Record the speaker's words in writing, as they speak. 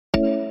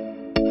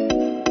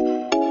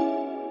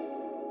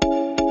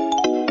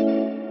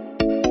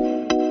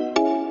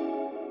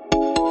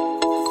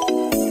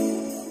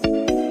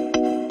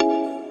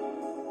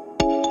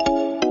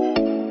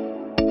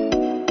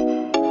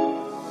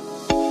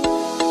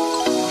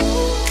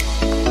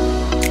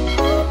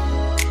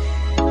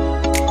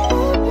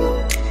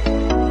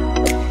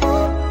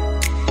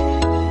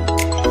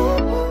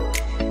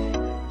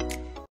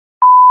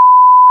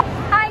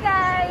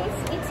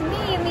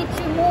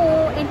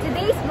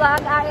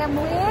am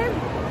with...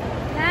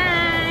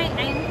 Hi!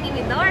 I'm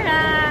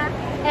Timidora!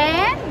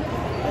 And...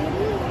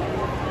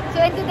 So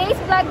in today's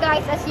vlog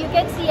guys, as you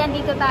can see,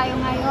 andito tayo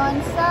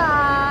ngayon sa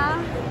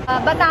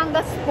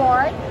Batangas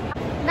Port.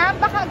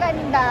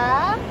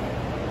 Napakaganda.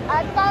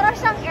 At para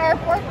siyang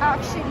airport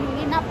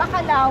actually,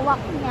 napakalawak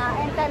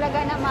niya. And talaga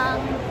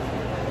namang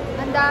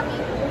ang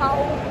daming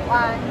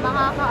mauupuan,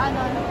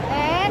 makakaano.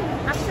 And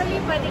Actually,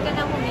 pwede ka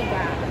nang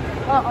humiga.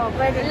 oo,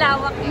 pwede.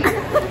 Lawak eh.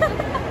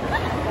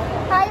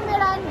 Hi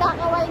Miranda,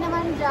 kaway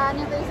naman dyan.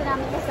 Yung person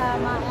namin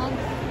kasama.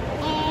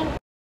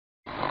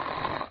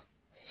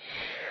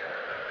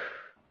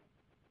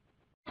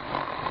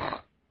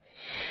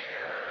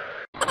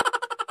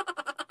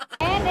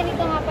 And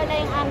ganito nga pala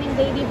yung aming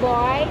baby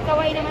boy.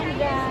 Kaway naman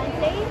dyan.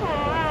 Say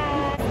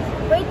hi!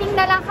 Waiting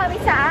na lang kami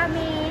sa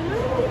aming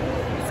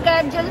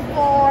schedule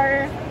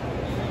for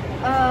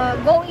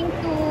going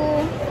to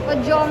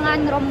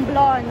Ojongan,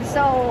 Romblon.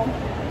 So,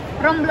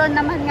 Romblon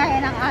naman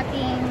ngayon ang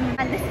ating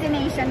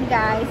destination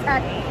guys.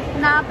 At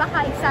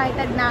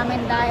napaka-excited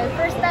namin dahil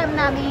first time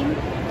namin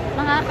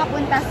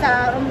makakapunta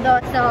sa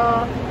Romblon.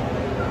 So,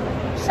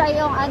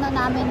 siya yung ano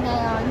namin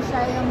ngayon.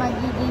 Siya yung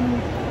magiging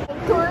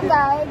tour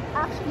guide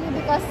actually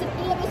because si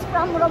Kim is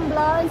from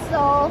Romblon.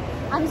 So,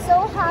 I'm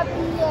so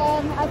happy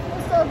and I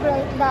feel so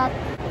great that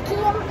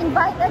Kim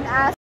invited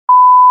us.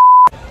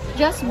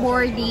 Just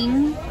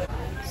boarding.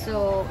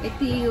 So,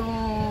 ito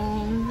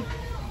yung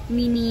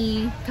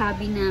mini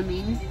cabin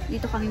namin.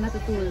 Dito kami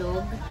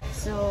matutulog.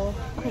 So,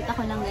 pakita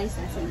ko lang guys.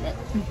 Sandali.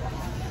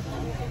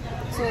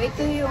 So,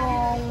 ito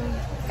yung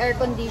air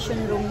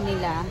condition room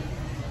nila.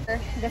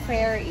 The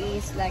fare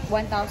is like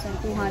 1,266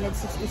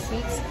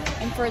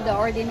 and for the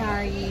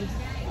ordinary,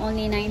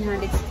 only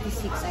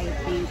 966 I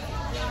think.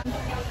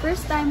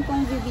 First time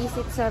kong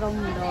visit sa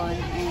Romblon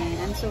and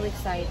I'm so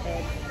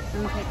excited na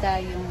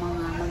makita yung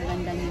mga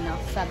magaganda nila.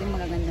 Sabi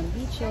magagandang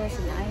beaches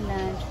and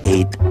island.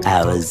 8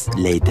 hours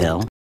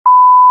later.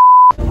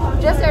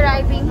 Just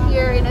arriving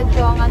here in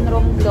Ojongan,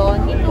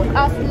 Romblon. It took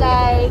us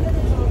like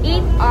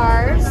 8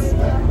 hours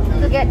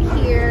to get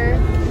here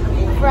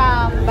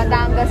from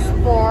Batangas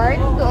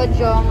Port to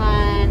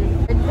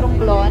Ojongan,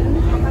 Romblon.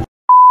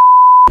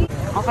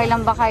 Okay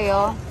lang ba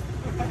kayo?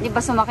 Di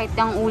ba sumakit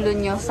yung ulo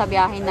nyo sa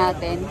biyahe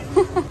natin?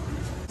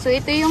 So,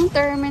 ito yung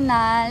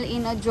terminal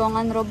in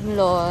Ojongan,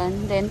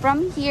 Romblon. Then,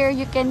 from here,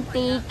 you can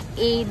take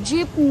a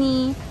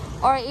jeepney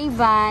or a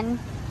van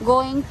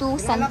going to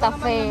Santa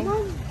Fe.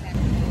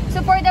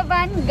 So, for the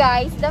van,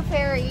 guys, the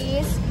fare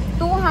is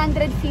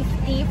 250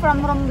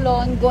 from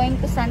Romblon going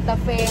to Santa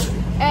Fe.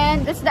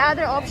 And that's the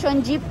other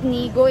option,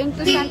 jeepney going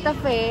to Santa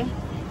Fe.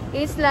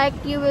 It's like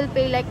you will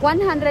pay like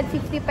 150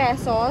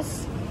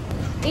 pesos.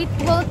 It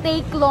will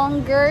take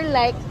longer,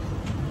 like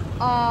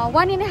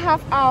 1.5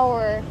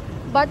 hours.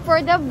 But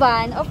for the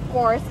van, of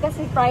course,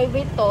 kasi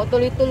private to,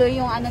 tuloy-tuloy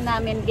yung ano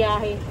namin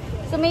biyahe.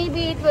 So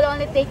maybe it will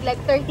only take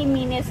like 30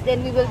 minutes,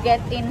 then we will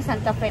get in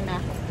Santa Fe na.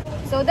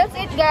 So that's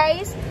it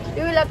guys.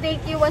 We will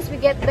update you once we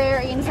get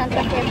there in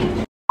Santa Fe.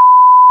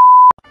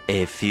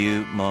 A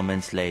few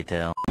moments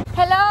later.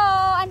 Hello!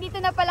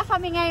 Andito na pala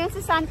kami ngayon sa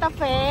Santa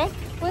Fe,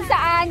 kung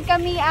saan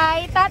kami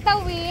ay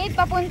tatawid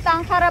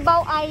papuntang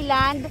Carabao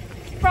Island.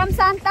 From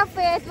Santa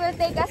Fe, it will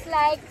take us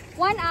like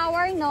 1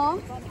 hour,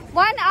 no?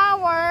 1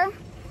 hour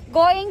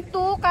going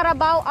to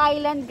Carabao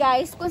Island,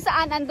 guys. Kung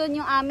saan andun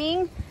yung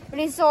aming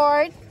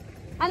resort.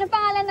 Anong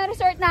pangalan ng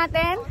resort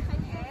natin?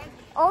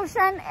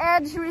 Ocean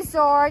Edge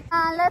Resort.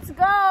 Let's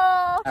go!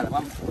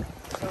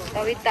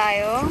 Tawid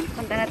tayo.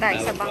 Punta na tayo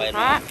sa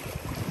bangka.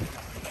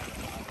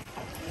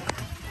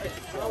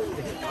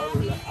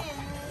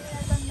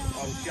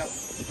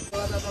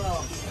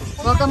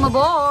 Welcome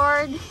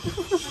aboard!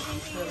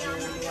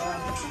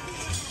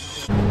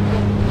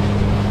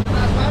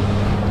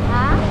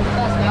 Ha?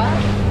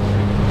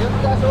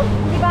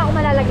 Hindi ba ako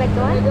malalaglag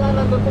doon?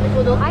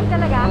 Ay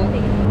talaga?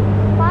 Sige.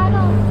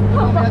 Paano?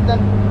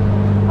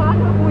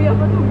 Paano kuya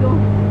matulog?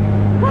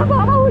 Baka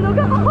mahulog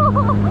ako!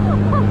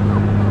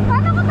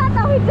 Paano ko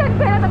tatawid dyan?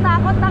 Pero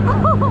natakot ako!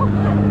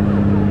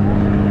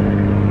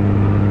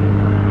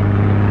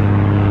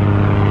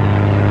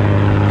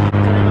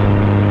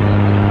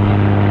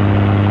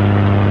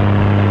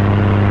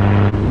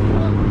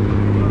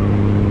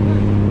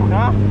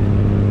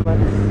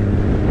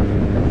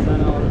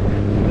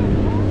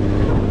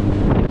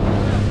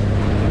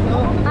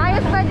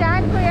 Ayos ba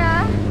dyan,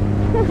 kuya?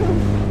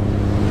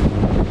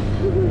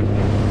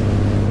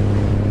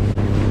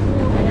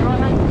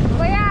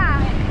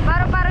 Kuya,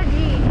 paro-paro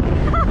G.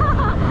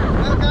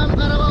 Welcome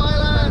Carabao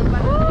Island.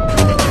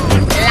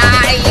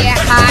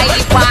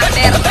 High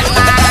water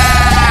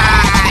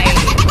fly.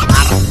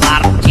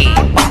 Parparki,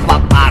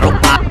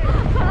 papaparupa.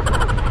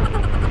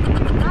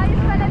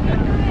 Ayos pala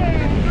dito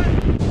eh.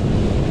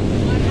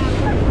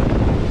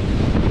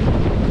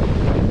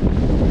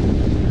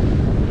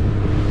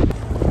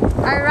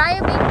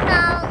 Arriving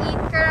now in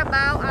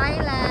Carabao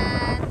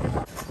Island.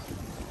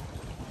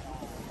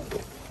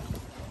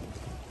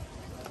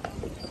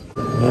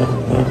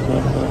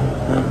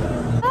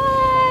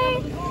 Hi!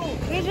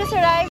 We just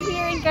arrived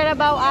here in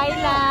Carabao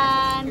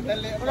Island.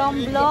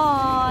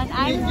 Romblon.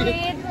 I'm with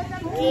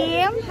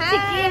Kim. Si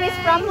Kim is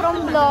from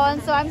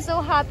Romblon. So I'm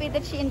so happy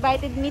that she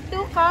invited me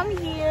to come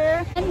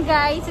here. And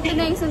guys, ito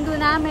na yung sundo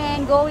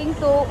namin. Going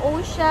to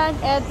Ocean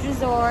Edge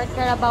Resort,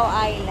 Carabao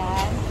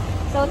Island.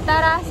 So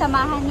tara,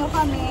 samahan nyo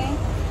kami.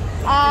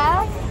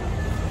 At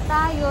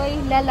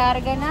tayo'y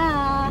lalarga na.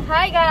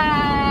 Hi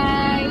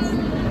guys!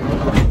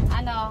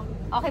 Ano,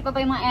 okay pa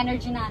ba yung mga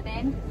energy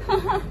natin?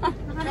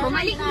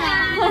 Bumalik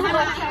na!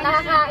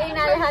 Nakakain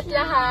na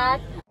lahat-lahat.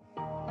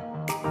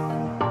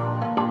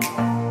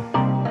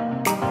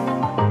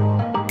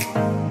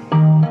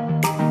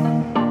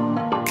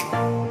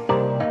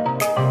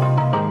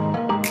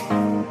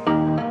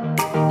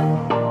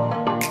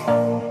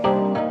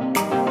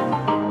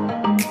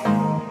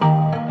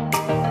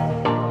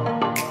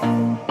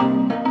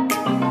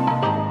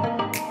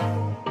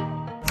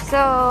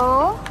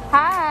 So,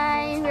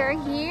 hi! We're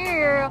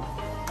here!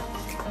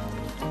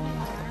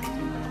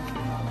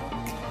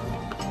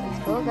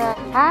 Let's go guys!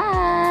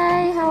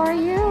 Hi! How are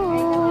you?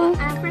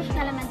 Fresh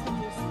calamansi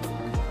juice.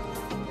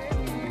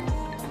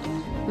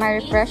 My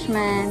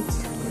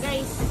refreshments.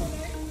 Guys.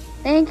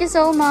 Thank you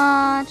so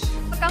much!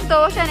 Welcome to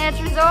Ocean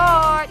Edge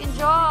Resort!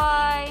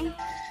 Enjoy!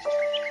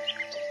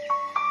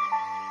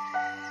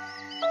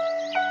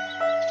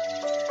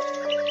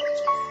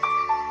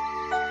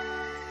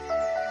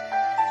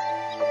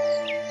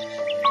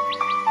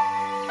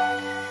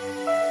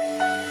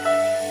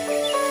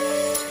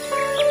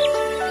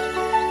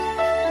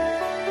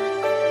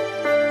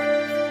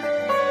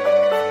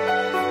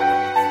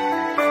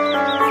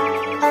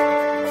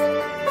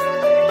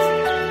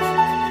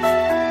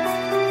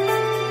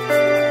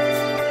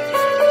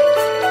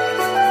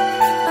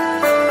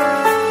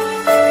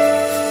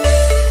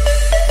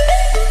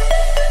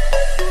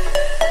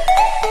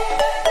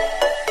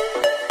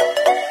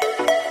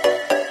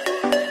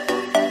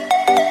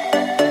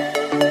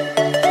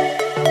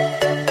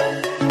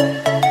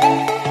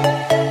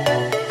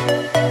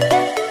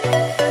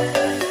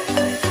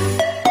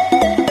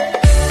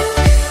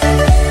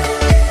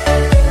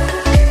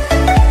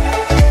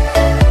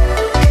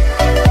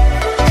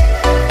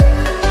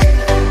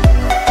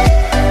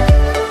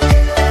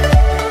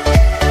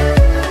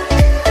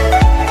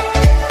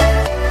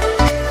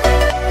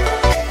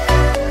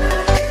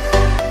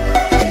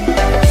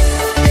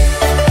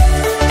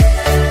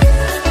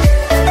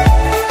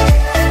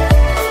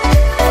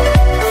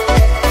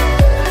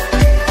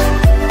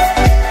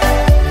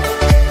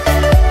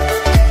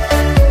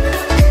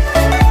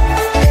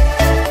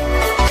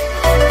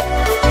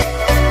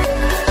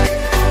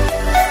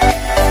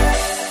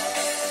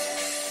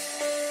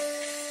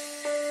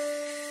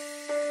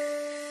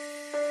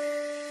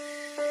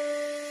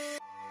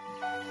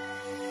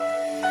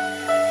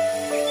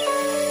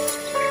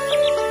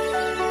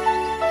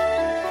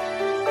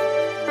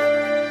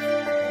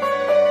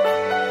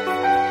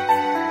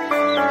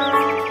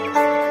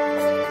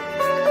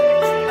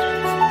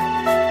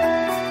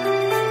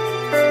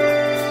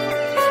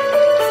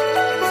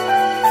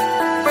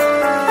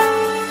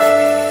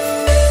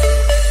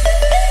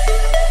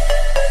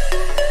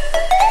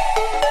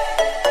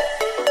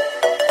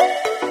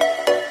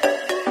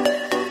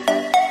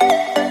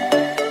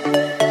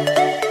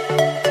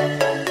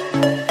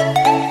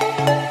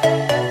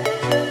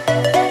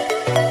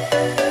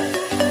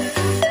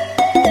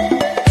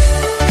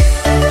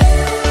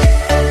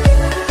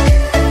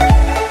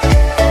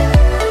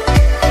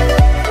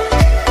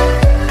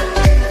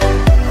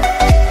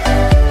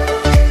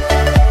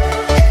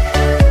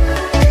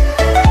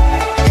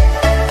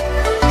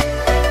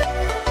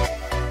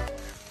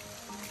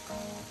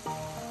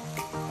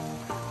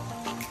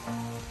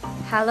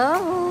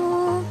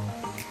 Hello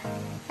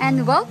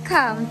and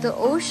welcome to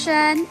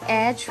Ocean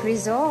Edge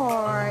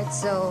Resort.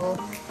 So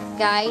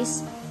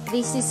guys,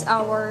 this is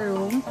our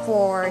room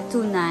for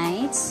 2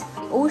 nights.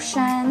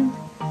 Ocean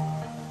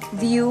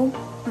view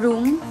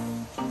room.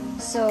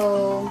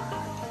 So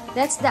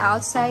that's the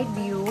outside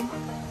view.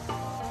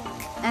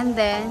 And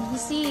then you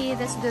see,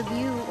 that's the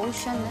view.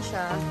 Ocean na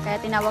siya. Kaya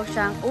tinawag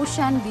siyang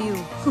ocean view.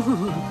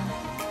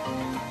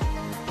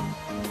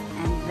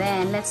 And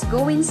then let's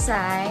go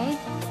inside.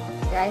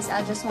 Guys,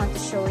 I just want to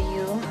show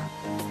you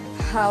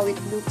how it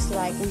looks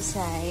like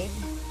inside.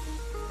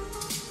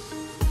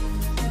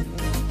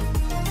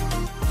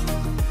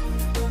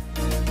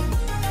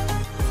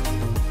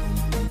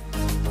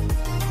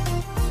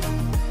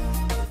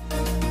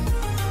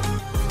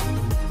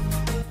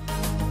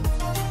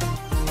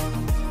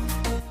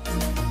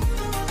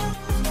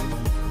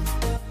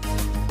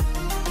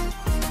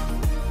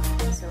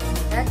 So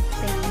that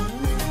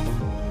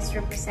thing is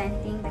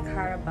representing the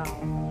Carabao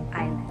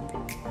Island.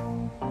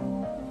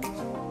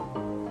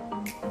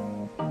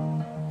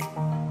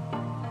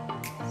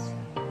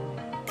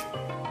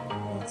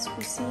 Let's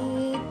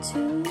proceed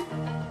to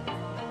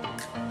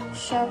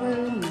shower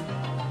room.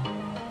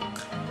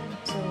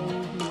 So,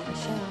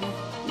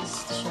 this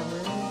is the shower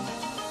room.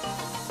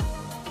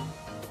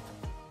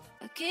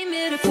 I came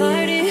here to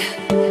party,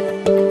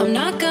 I'm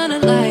not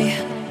gonna lie.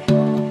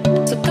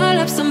 So call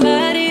up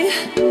somebody,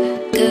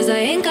 cause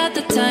I ain't got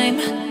the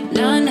time.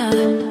 Nah, nah,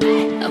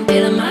 I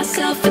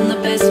myself in